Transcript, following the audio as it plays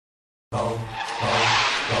We at war,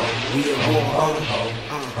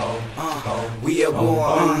 we at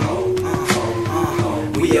war,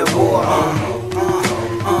 we at war,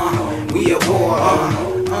 we at war,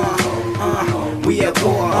 we at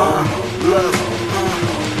war, look,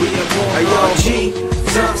 we at war. Hey yo,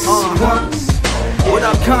 Jesus, what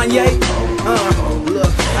up, Kanye?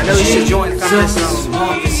 Look, I know you should join the conversation.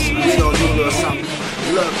 We gonna do a little something.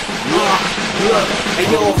 Look,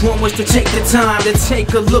 hey yo, if one was to take the time to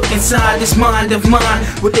take a look inside this mind of mine,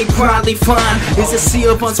 what they proudly find is a sea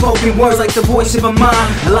of unspoken words like the voice of a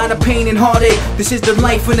mind. A lot of pain and heartache, this is the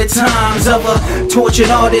life and the times of a tortured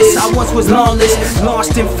artist. I once was lawless,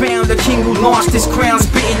 lost and found, a king who lost his crown,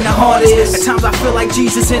 spitting the hardest. At times I feel like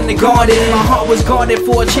Jesus in the garden. My heart was guarded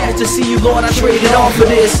for a chance to see you, Lord, I traded all for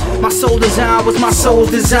this. My soul desire was my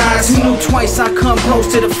soul's desires. Who knew twice I come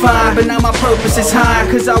close to the fire? But now my purpose is high,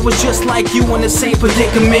 cause I was just like you in the same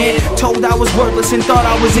predicament. Told I was worthless and thought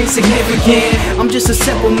I was insignificant. I'm just a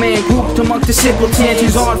simple man grouped amongst the simpletons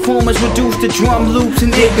whose art form is reduced to drum loops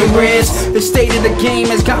and ignorance. The state of the game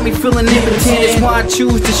has got me feeling impotent. It's why I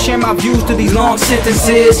choose to share my views to these long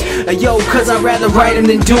sentences. Yo, cause I'd rather write them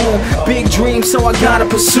than do them. Big dreams, so I gotta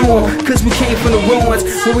pursue them. Cause we came from the ruins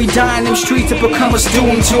where we die in them streets to become a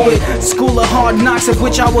student to it. School of hard knocks of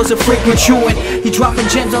which I was a frequent truant. He dropping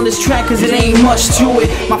gems on this track cause it ain't much to it.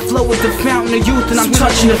 My flow is the fountain of youth and I'm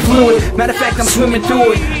touching the fluid. Matter of fact, I'm swimming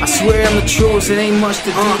through it. I swear I'm the truest, it ain't much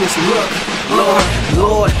to do this. Look,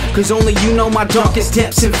 Lord, cause only you know my darkest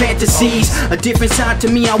depths and fantasies. A different side to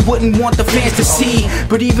me I wouldn't want the fans to see.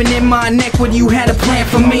 But even in my inequity you had a plan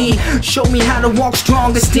for me. Show me how to walk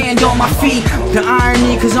strong and stand on my feet. The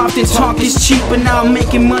irony, cause often talk is cheap, but now I'm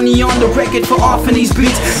making money on the record for offering these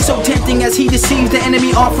beats. So tempting as he deceives the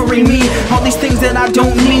enemy, offering me all these things that I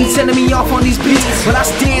don't mean, sending me off on these beats. But I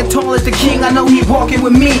stand tall as the king, I know he walking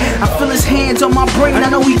with me. I feel his hands on my brain, I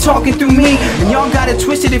know he talking through me. And y'all got it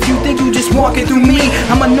twisted if you think you just walking through me.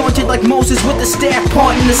 I'm anointed like Moses with the staff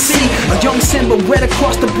parting the sea. A young Simba red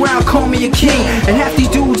across the brow, call me a king. And half these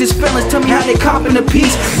dudes is fellas, tell me how they copping a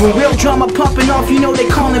piece. When real drama popping off, you know they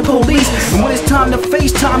calling police. And when it's time to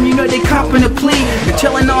FaceTime, you know they copping a plea. They're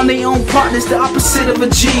telling on their own partners the opposite of a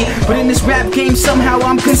G. But in this rap game somehow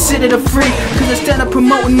I'm considered a freak. Cause instead of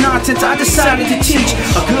promoting nonsense I decided to teach.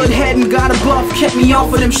 A good head and got a buff kept me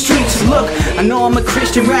off of them streets. Look, I know I'm a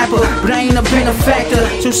Christian rapper, but I ain't a benefactor.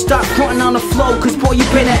 So stop fronting on the flow, cause boy you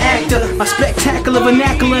been an actor. My spectacular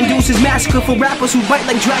vernacular induces massacre for rappers who bite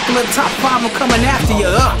like Dracula. Top 5 I'm coming after you.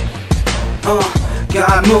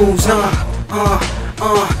 God moves,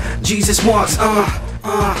 Jesus walks,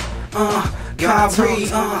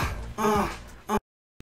 Kiahree,